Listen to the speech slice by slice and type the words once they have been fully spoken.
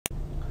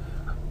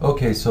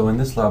Okay, so in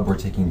this lab we're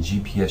taking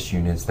GPS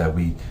units that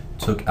we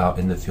took out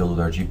in the field with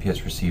our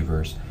GPS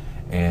receivers,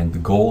 and the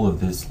goal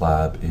of this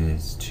lab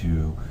is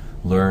to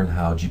learn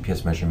how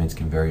GPS measurements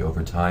can vary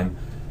over time,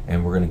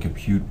 and we're going to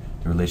compute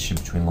the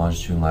relationship between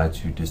longitude and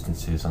latitude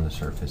distances on the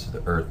surface of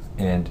the Earth.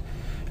 And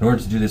in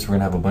order to do this, we're going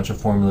to have a bunch of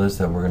formulas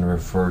that we're going to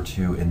refer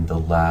to in the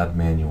lab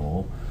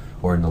manual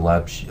or in the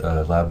lab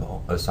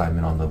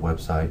assignment on the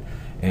website.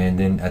 And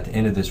then at the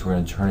end of this, we're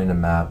going to turn in a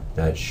map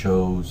that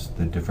shows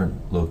the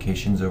different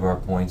locations of our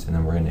points, and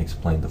then we're going to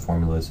explain the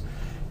formulas.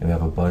 And we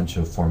have a bunch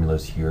of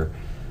formulas here.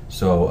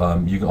 So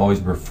you can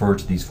always refer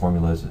to these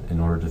formulas in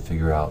order to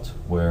figure out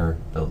where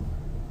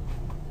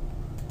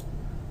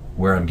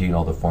I'm getting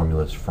all the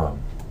formulas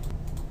from.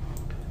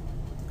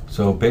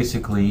 So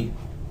basically,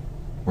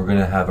 we're going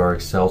to have our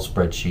Excel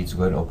spreadsheet. So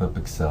go ahead and open up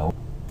Excel.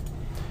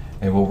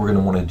 And what we're going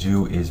to want to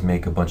do is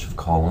make a bunch of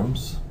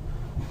columns.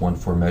 One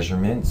for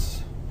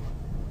measurements,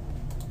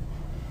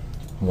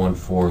 one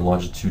for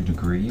longitude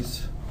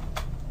degrees,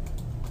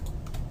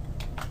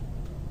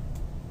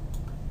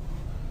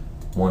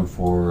 one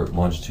for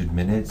longitude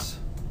minutes,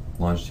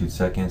 longitude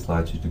seconds,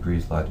 latitude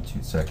degrees,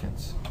 latitude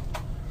seconds.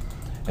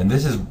 And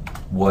this is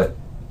what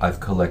I've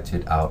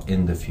collected out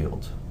in the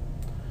field.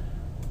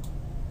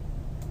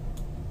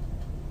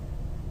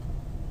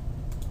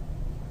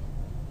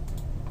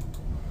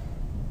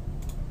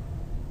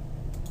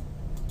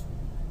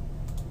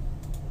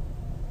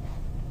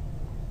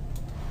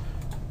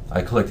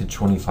 I collected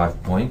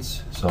 25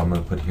 points, so I'm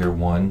going to put here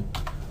 1,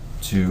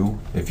 2.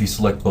 If you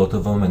select both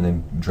of them and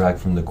then drag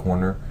from the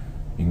corner,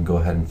 you can go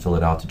ahead and fill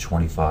it out to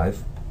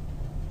 25.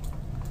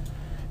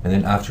 And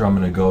then after, I'm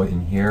going to go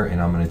in here and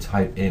I'm going to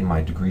type in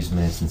my degrees,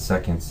 minutes, and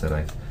seconds that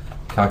I've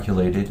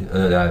calculated,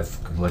 that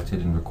I've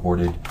collected and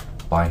recorded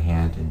by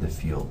hand in the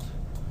field.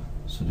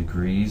 So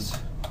degrees,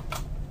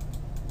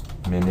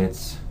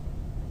 minutes,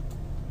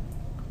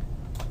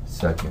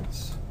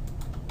 seconds.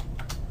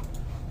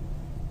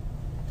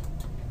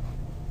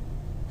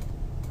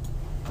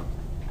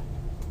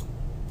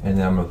 And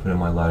then I'm going to put in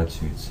my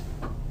latitudes.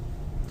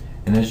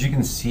 And as you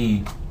can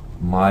see,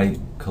 my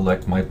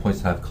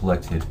points that I've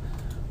collected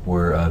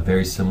were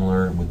very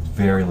similar with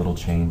very little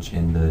change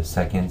in the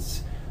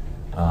seconds.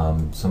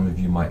 Some of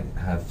you might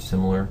have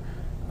similar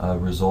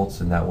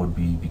results, and that would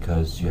be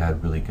because you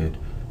had really good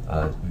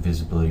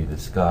visibility of the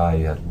sky,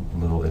 you had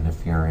little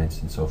interference,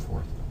 and so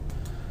forth.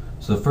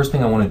 So the first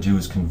thing I want to do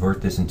is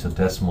convert this into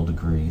decimal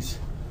degrees.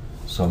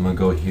 So I'm going to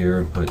go here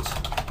and put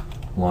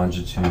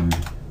longitude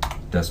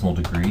decimal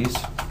degrees,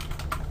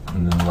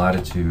 and then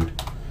latitude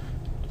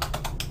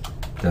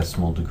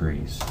decimal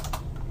degrees.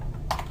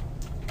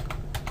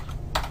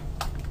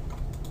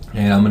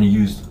 And I'm going to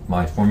use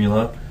my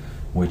formula,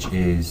 which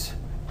is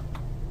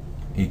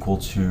equal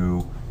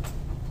to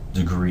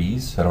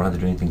degrees. I don't have to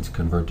do anything to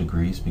convert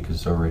degrees because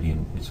it's already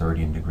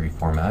in degree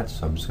format.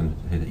 So I'm just going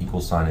to hit the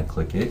equal sign and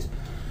click it.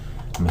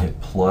 I'm going to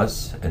hit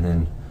plus, and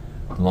then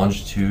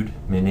longitude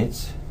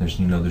minutes. There's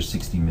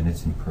 60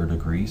 minutes in per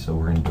degree, so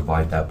we're going to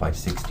divide that by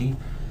 60.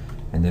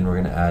 And then we're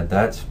going to add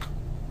that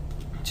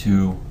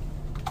to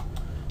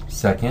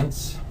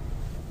seconds,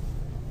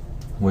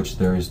 which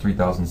there is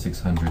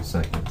 3,600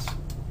 seconds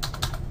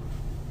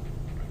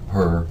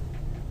per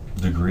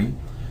degree.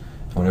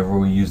 Whenever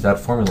we use that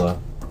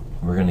formula,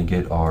 we're going to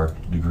get our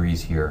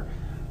degrees here.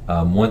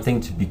 One thing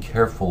to be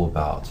careful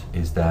about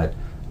is that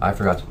I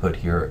forgot to put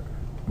here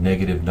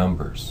negative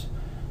numbers,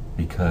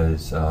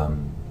 because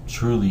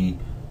truly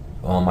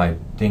on my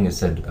thing it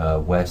said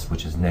west,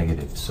 which is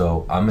negative.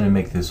 So I'm going to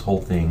make this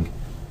whole thing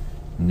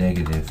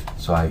negative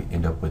so I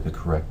end up with the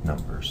correct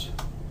numbers.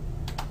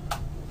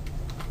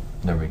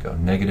 There we go,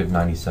 negative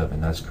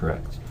 97, that's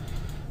correct.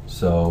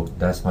 So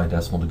that's my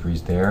decimal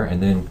degrees there.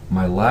 And then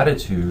my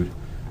latitude,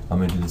 I'm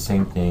going to do the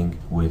same thing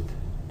with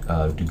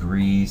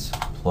degrees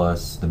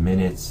plus the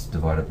minutes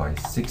divided by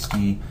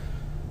 60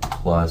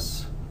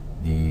 plus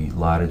the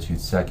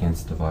latitude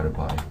seconds divided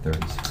by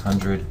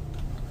 3,600.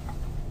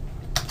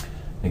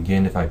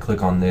 Again, if I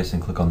click on this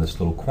and click on this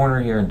little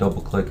corner here and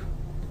double click,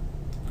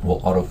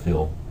 we'll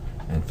autofill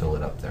and fill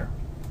it up there.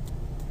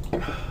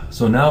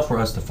 So now for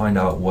us to find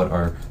out what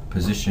our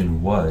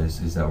position was,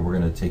 is that we're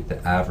going to take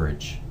the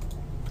averages,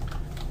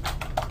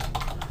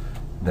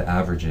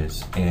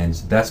 and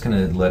that's going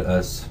to let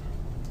us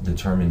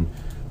determine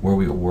where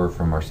we were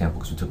from our sample,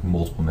 because we took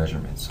multiple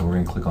measurements. So we're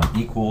going to click on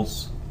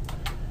equals,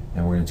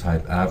 and we're going to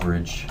type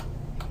average,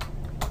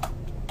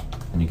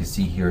 and you can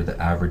see here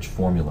the average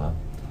formula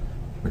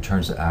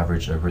returns the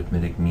average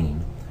arithmetic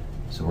mean.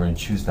 So we're going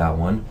to choose that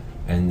one,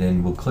 and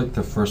then we'll click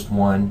the first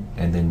one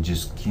and then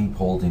just keep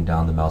holding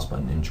down the mouse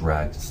button and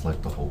drag to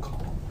select the whole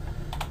column.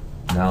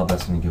 Now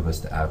that's going to give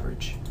us the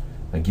average.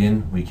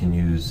 Again, we can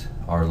use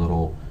our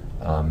little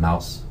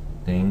mouse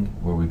thing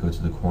where we go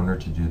to the corner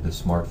to do the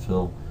smart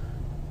fill,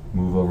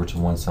 move over to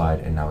one side,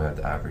 and now we have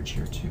the average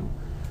here too.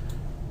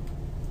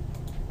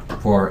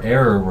 For our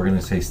error, we're going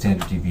to say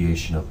standard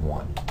deviation of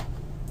 1.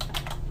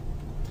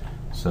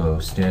 So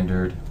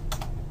standard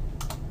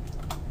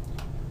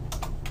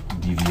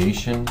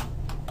deviation,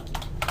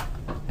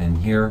 and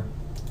here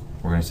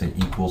we're going to say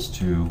equals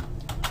to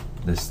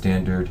the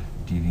standard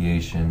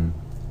deviation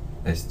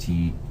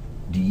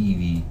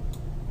STDEV,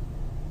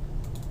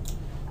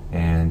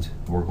 and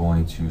we're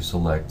going to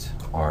select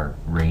our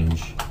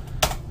range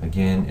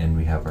again, and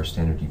we have our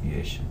standard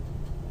deviation.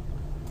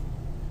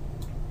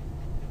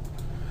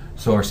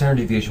 So our standard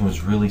deviation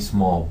was really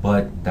small,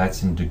 but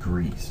that's in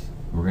degrees.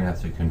 We're going to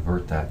have to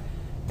convert that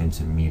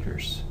into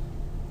meters.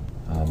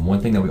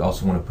 One thing that we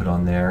also want to put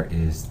on there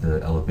is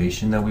the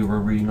elevation that we were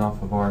reading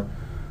off of our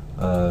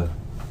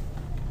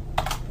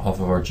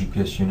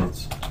GPS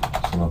units. So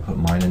I'm going to put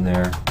mine in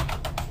there,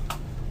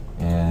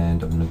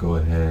 and I'm going to go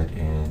ahead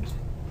and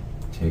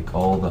take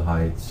all the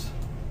heights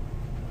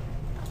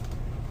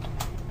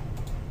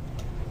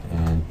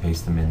and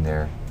paste them in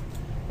there.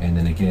 And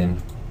then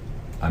again,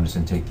 I'm just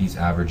going to take these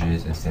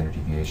averages and standard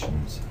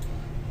deviations,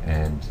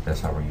 and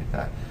that's how we're going to get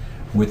that.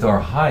 With our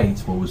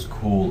heights, what was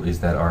cool is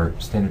that our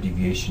standard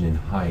deviation in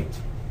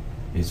height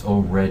is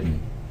already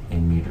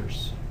in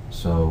meters,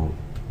 so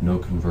no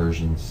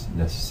conversions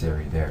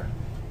necessary there.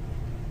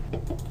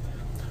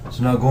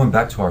 So now going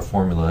back to our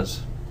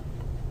formulas,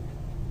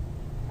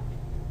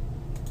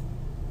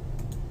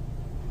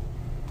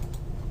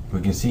 we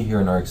can see here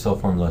in our Excel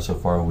formula so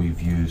far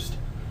we've used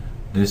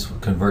this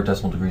convert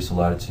decimal degrees to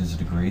latitudes to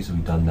degrees.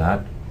 We've done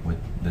that with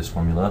this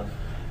formula.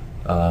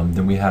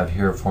 Then we have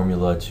here a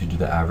formula to do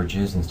the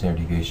averages and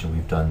standard deviation.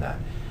 We've done that.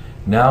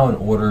 Now in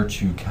order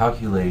to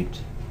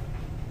calculate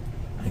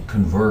and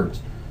convert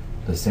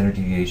the standard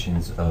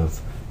deviations of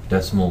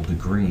decimal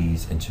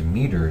degrees into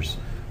meters,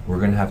 we're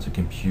going to have to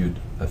compute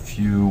a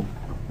few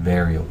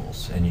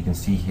variables. And you can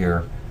see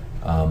here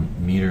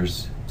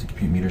meters, to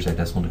compute meters at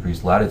decimal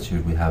degrees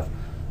latitude, we have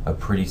a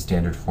pretty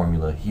standard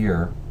formula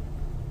here.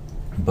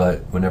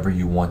 But whenever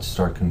you want to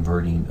start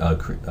converting,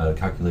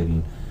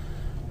 calculating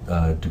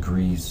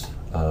degrees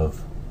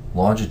of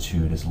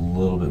longitude, is a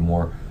little bit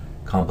more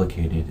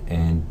complicated,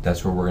 and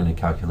that's where we're going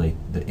to calculate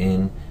the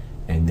n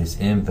and this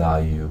m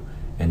value,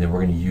 and then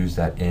we're going to use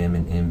that m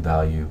and n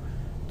value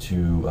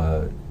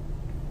to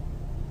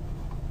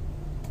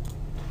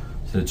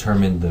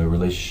determine the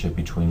relationship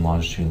between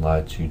longitude and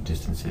latitude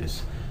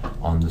distances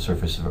on the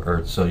surface of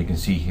Earth. So you can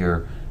see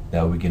here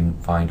that we can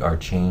find our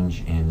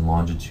change in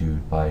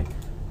longitude by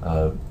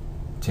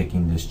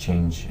taking this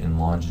change in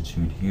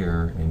longitude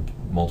here and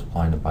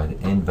multiplying it by the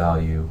n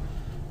value,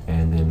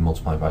 and then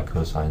multiplying by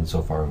cosine,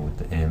 so far with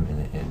the m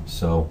and the n.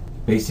 So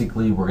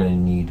basically we're going to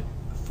need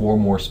 4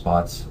 more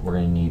spots. We're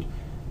going to need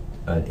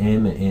an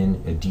m, an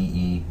n, a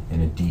de,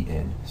 and a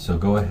dn. So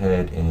go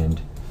ahead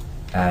and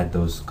add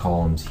those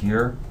columns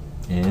here,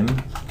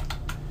 m,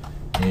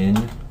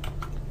 n,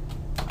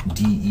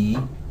 de,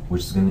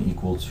 which is going to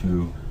equal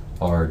to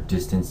our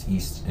distance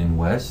east and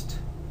west,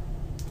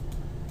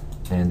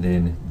 and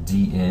then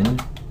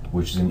dn,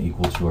 which is going to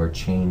equal to our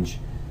change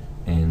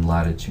in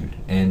latitude.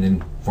 And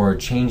then for our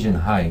change in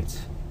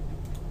height,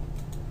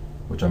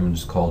 which I'm going to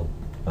just call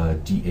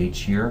dh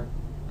here,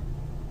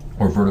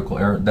 or vertical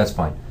area, that's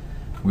fine.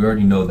 We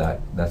already know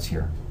that, that's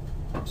here.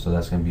 So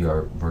that's going to be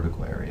our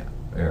vertical area.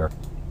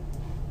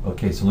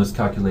 Okay, so let's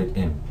calculate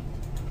m.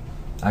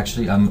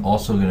 Actually, I'm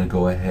also going to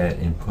go ahead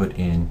and put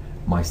in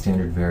my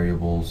standard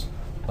variables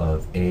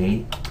of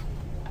a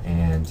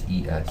and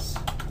es.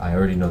 I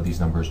already know these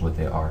numbers, what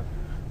they are.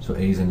 So a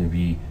is going to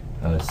be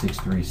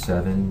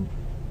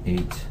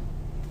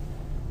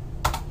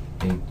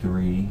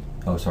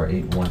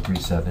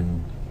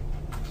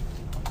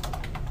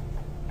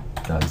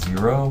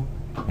 8137.0,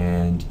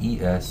 and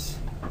es,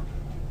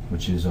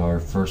 which is our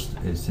first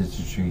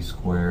ancestry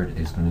squared,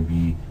 is going to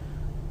be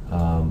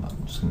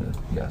I'm just going to,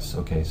 yes,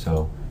 okay,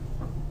 so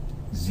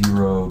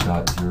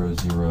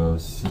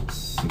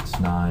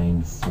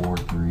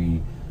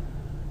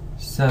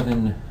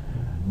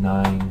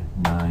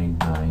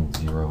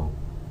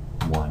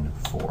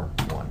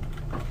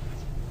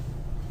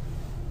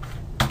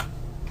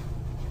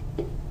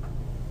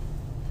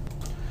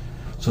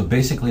So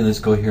basically, let's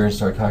go here and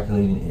start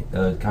calculating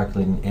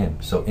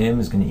m. So m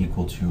is going to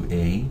equal to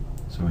a.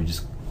 So we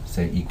just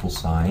say equal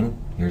sign.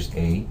 Here's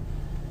a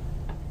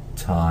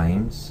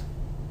times,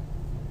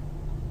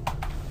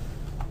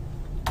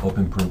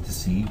 open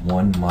parenthesis,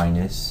 1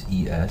 minus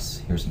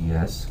es. Here's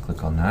es.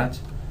 Click on that.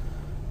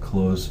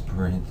 Close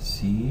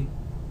parenthesis.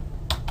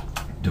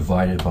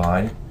 Divided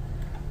by,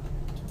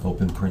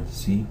 open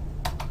parenthesis,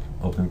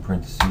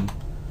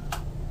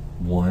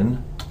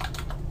 1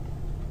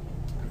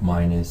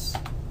 minus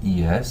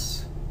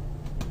es.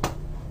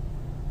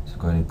 So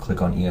go ahead and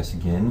click on es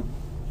again,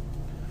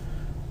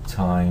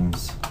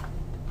 times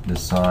the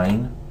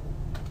sign,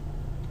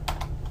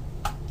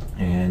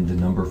 and the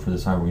number for the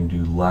sign, we're going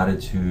to do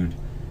latitude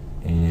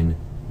in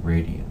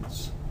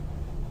radians.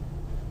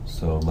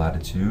 So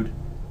latitude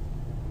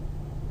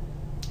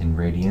in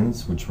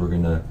radians, which we're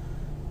going to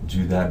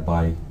do that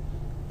by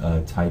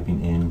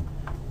typing in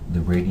the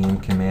radian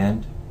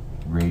command,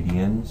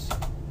 radians,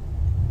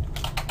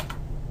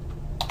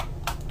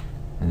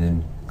 and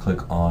then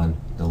click on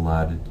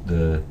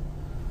the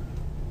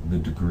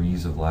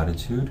degrees of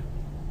latitude,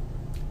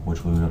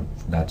 which we want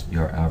that to be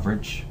our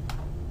average.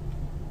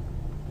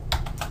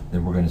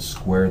 Then we're going to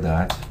square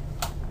that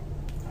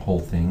whole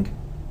thing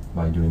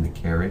by doing the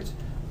caret,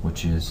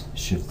 which is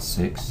shift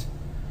 6,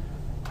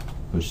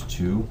 push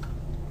 2.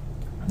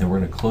 Then we're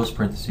going to close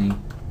parenthesis,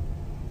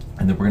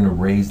 and then we're going to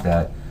raise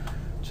that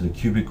to the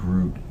cubic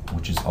root,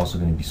 which is also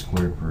going to be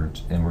square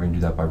root, and we're going to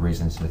do that by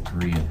raising it to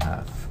 3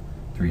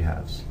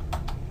 halves.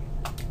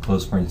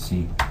 Close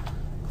parenthesis,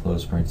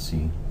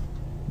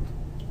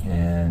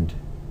 and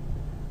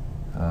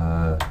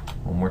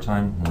one more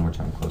time,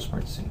 close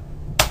parenthesis.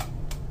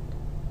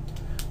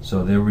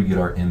 So there we get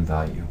our m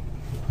value.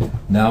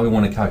 Now we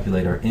want to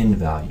calculate our n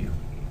value.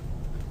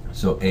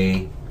 So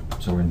we're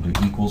going to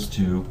do equals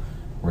to,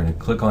 we're going to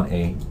click on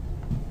A,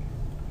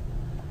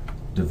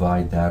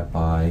 divide that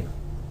by,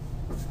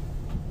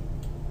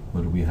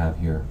 what do we have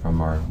here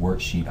from our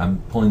worksheet?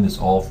 I'm pulling this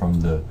all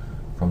from the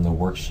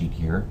worksheet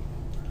here.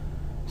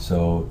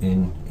 So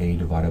in A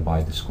divided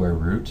by the square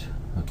root.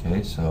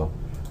 Okay, so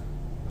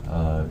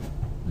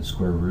the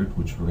square root,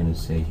 which we're going to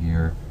say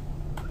here,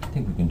 I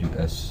think we can do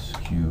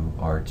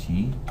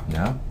SQRT,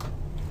 yeah,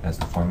 as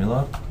the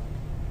formula.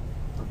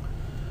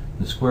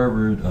 The square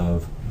root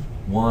of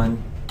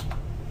 1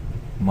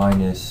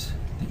 minus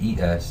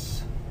the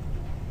ES,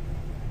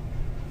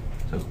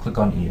 so click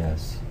on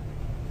ES,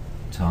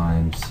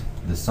 times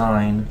the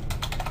sine,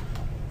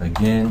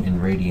 again in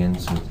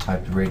radians, so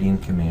type the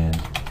radian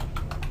command,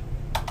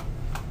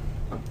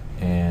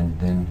 and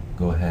then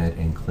go ahead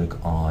and click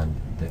on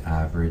the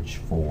average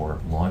for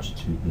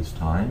longitude this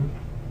time.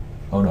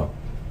 Oh no,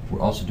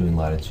 we're also doing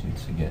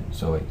latitudes again.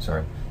 So wait,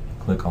 sorry.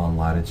 Click on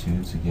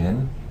latitudes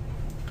again,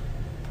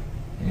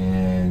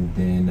 and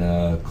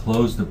then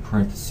close the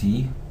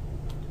parenthesis,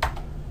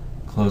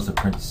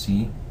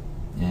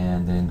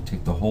 and then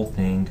take the whole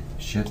thing,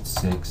 shift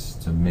 6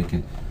 to make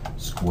it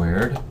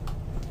squared,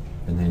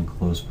 and then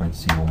close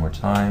parenthesis one more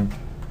time.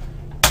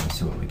 Let's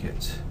see what we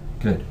get.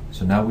 Good.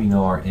 So now we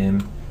know our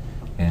m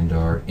and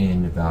our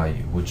n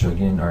value, which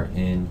again, our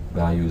n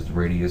value is the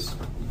radius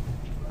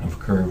of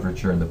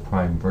curvature in the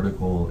prime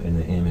vertical, and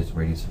the m is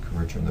radius of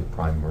curvature in the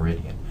prime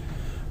meridian.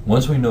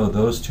 Once we know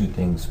those two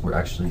things, we're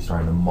actually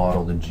starting to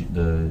model the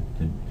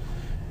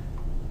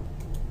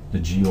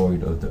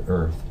geoid of the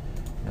Earth.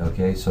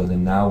 Okay, so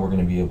then now we're going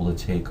to be able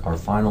to take our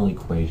final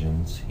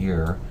equations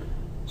here.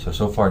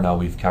 So far now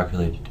we've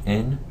calculated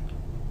n,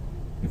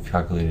 we've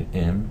calculated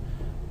m.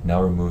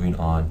 Now we're moving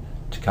on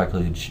to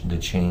calculate the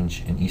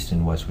change in east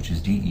and west, which is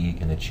dE,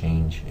 and the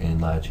change in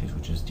latitudes,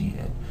 which is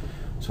dN.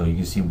 So you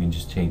can see we can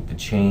just take the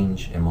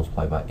change and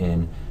multiply by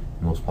n,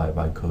 and multiply it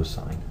by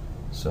cosine.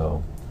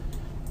 So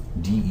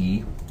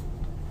dE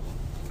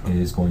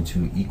is going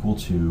to equal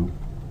to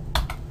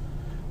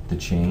the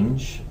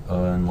change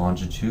in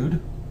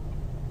longitude,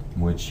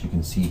 which you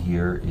can see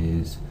here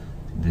is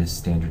this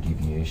standard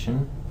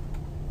deviation,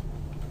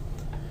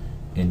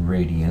 in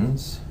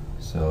radians.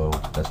 So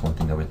that's one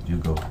thing that we have to do,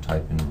 go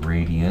type in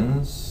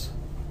radians,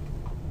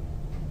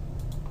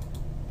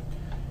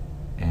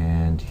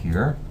 and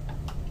here,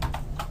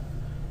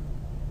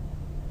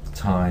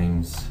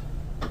 times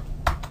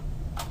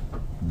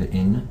the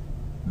n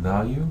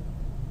value,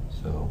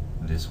 so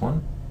this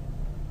one,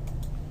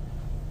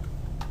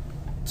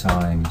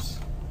 times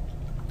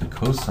the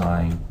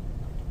cosine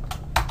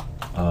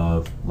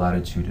of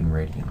latitude and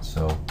radians.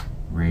 So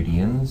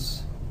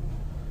radians,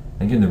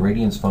 again, the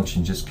radians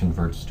function just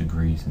converts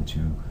degrees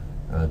into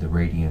the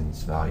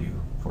radians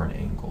value for an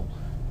angle.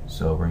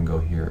 So we're going to go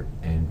here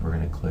and we're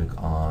going to click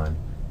on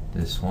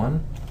this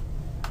one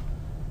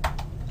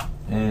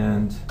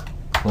and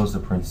close the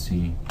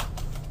parenthesis,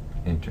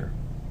 enter.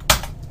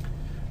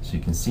 So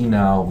you can see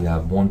now we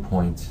have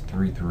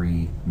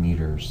 1.33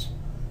 meters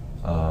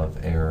of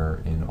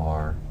error in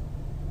our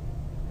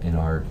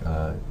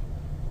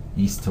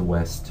east to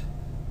west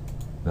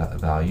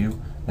value.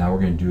 Now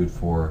we're going to do it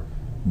for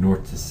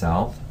north to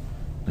south.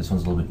 This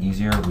one's a little bit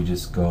easier. We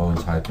just go and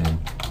type in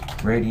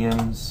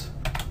radians,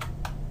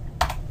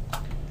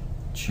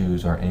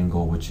 choose our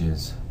angle, which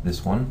is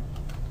this one,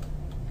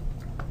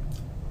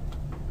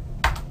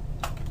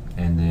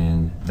 and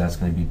then that's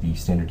going to be the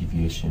standard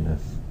deviation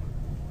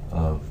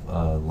of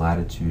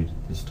latitude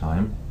this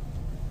time,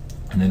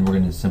 and then we're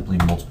going to simply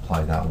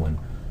multiply that one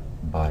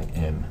by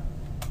m,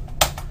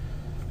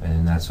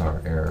 and that's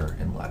our error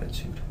in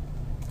latitude.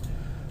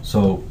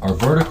 So our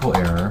vertical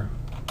error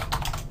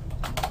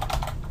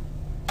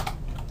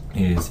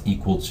is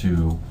equal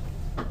to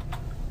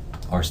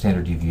our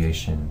standard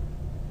deviation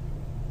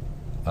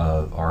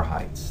of our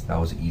heights. That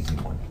was an easy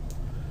one.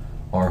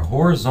 Our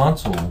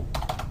horizontal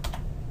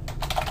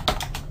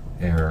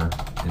error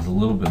is a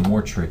little bit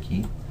more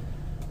tricky.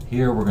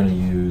 Here we're going to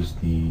use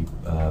the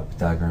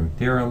Pythagorean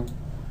Theorem,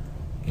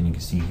 and you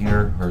can see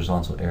here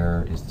horizontal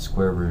error is the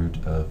square root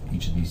of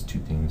each of these two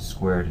things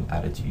squared and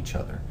added to each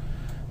other.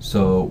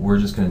 So we're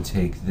just going to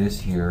take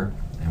this here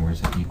and we're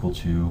going to equal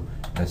to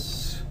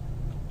SQRT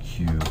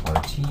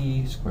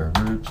square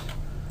root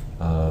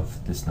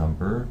of this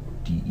number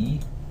dE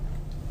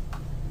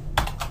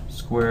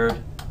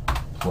squared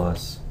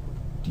plus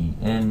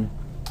dN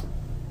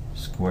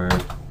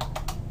squared,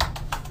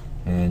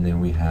 and then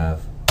we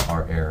have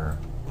our error,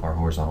 our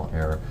horizontal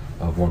error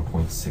of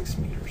 1.6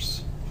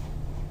 meters.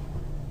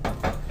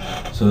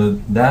 So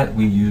that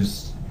we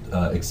use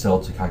Excel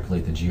to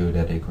calculate the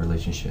geodetic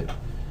relationship.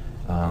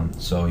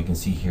 So you can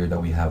see here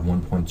that we have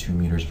 1.2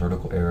 meters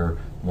vertical error,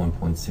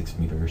 1.6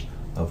 meters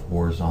of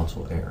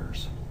horizontal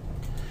errors.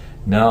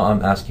 Now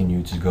I'm asking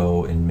you to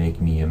go and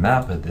make me a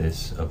map of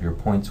this, of your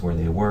points where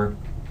they were.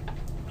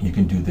 You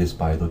can do this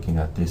by looking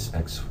at this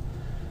X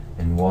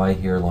and Y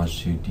here,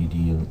 longitude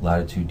DD and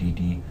latitude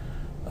DD.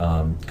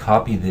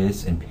 Copy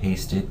this and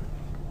paste it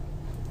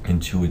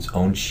into its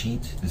own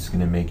sheet. This is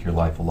going to make your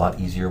life a lot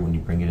easier when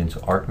you bring it into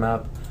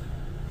ArcMap.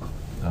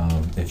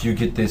 If you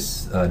get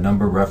this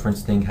number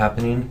reference thing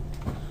happening,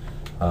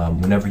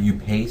 whenever you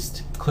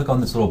paste, click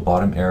on this little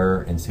bottom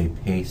arrow and say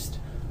paste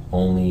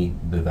only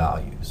the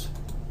values.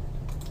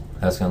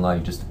 That's going to allow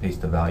you just to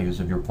paste the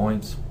values of your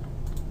points.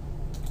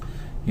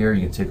 Here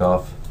you can take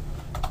off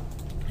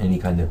any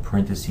kind of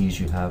parentheses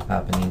you have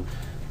happening.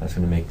 That's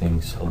going to make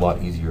things a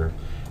lot easier.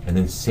 And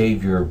then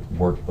save your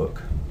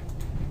workbook.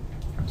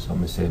 So I'm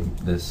going to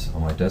save this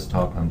on my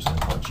desktop. I'm just going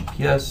to call it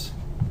GPS.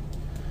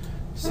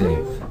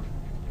 Save.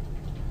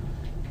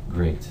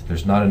 Great.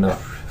 There's not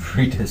enough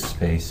free disk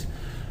space.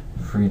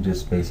 Free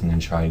disk space, and then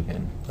try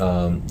again.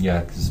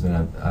 Yeah, because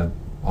I've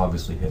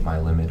obviously hit my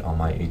limit on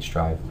my H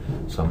drive,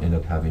 so I'm end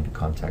up having to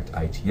contact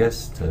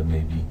ITS to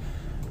maybe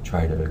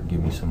try to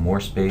give me some more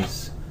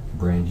space.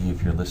 Brandy,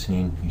 if you're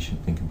listening, you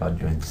should think about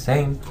doing the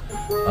same.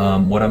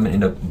 What I'm going to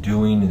end up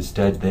doing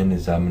instead then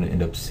is I'm going to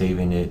end up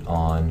saving it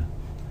on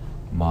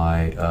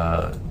my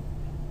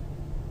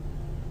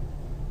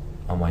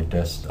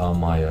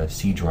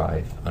C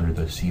drive under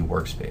the C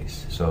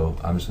workspace. So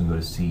I'm just going to go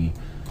to C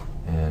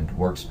and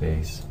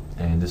workspace,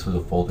 and this was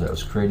a folder that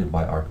was created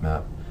by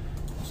ArcMap.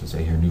 So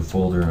say here new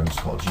folder, I'm just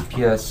called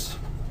GPS,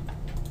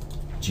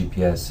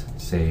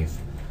 save,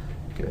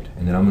 good.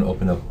 And then I'm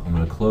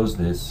going to close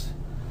this,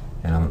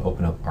 and I'm going to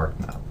open up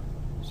ArcMap.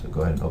 So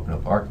go ahead and open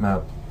up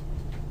ArcMap.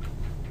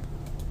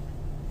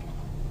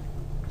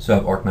 So I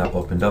have ArcMap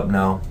opened up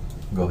now.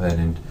 Go ahead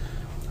and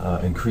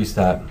increase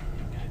that.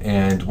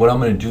 And what I'm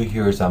going to do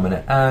here is I'm going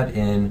to add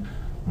in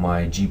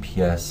my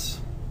GPS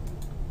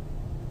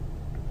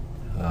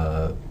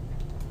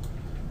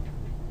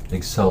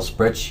Excel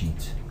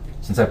spreadsheet.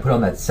 Since I put on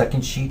that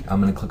second sheet,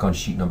 I'm going to click on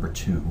sheet number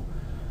 2,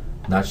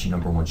 not sheet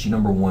number 1. Sheet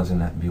number 1 is going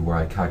to be where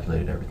I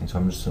calculated everything. So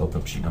I'm just going to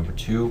open up sheet number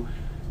 2.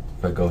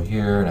 If I go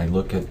here and I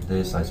look at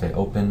this, I say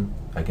open,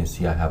 I can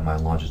see I have my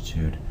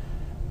longitude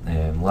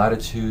and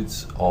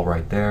latitudes all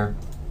right there.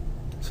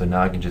 So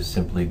now I can just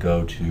simply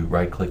go to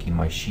right-clicking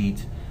my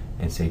sheet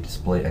and say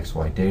display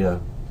XY data.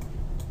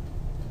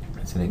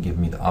 It's going to give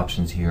me the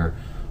options here.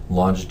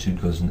 Longitude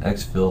goes in the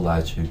X field,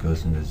 latitude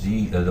goes in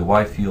the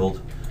Y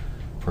field.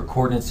 For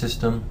coordinate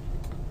system,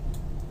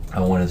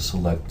 I want to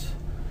select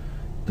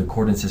the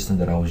coordinate system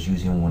that I was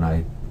using when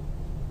I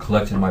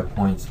collected my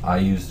points. I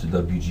used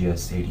the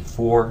WGS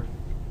 84,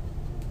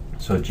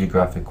 so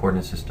geographic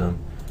coordinate system,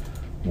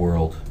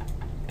 world,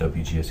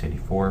 WGS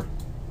 84.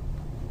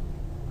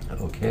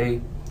 Okay,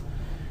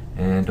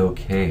 and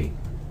okay.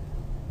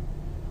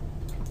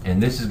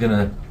 And this is going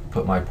to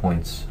put my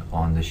points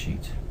on the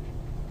sheet.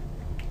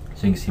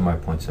 So you can see my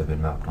points have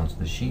been mapped onto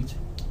the sheet.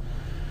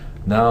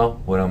 Now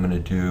what I'm going to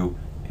do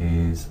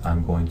is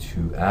I'm going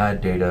to add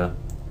data,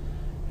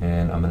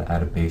 and I'm going to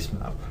add a base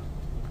map.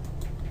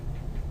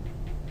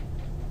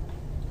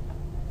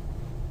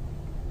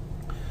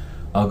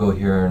 I'll go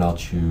here and I'll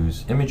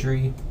choose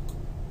imagery.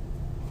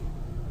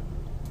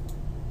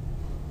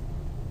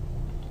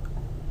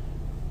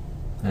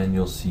 And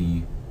you'll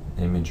see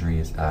imagery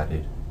is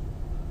added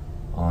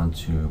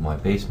onto my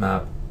base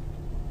map.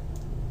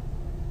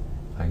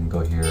 I can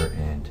go here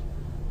and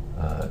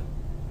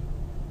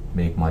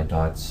make my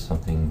dots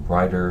something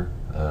brighter,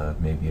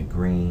 maybe a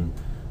green,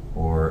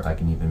 or I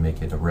can even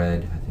make it a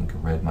red. I think a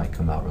red might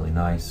come out really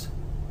nice.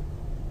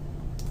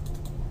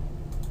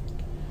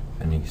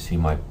 And you can see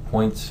my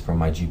points from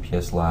my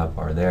GPS lab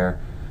are there.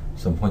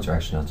 Some points are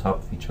actually on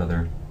top of each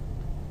other.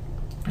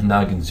 And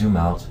now I can zoom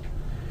out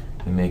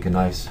and make a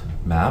nice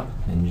map.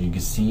 And you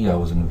can see I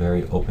was in a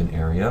very open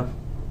area.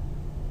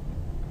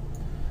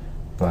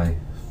 If I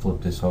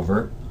flip this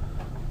over,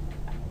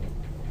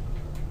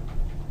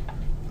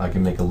 I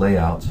can make a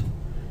layout,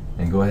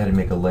 and go ahead and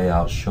make a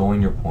layout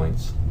showing your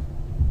points,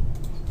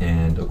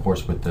 and of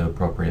course with the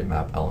appropriate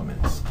map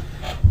elements.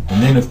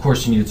 And then of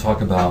course you need to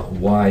talk about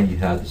why you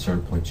have the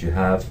certain points you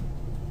have.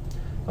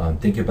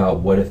 Think about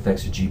what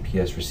affects a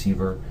GPS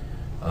receiver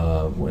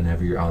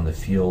whenever you're out in the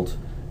field.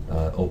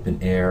 Open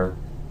air,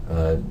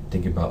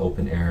 think about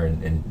open air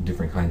and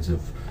different kinds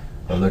of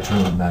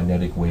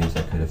electromagnetic waves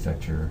that could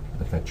affect your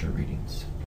readings.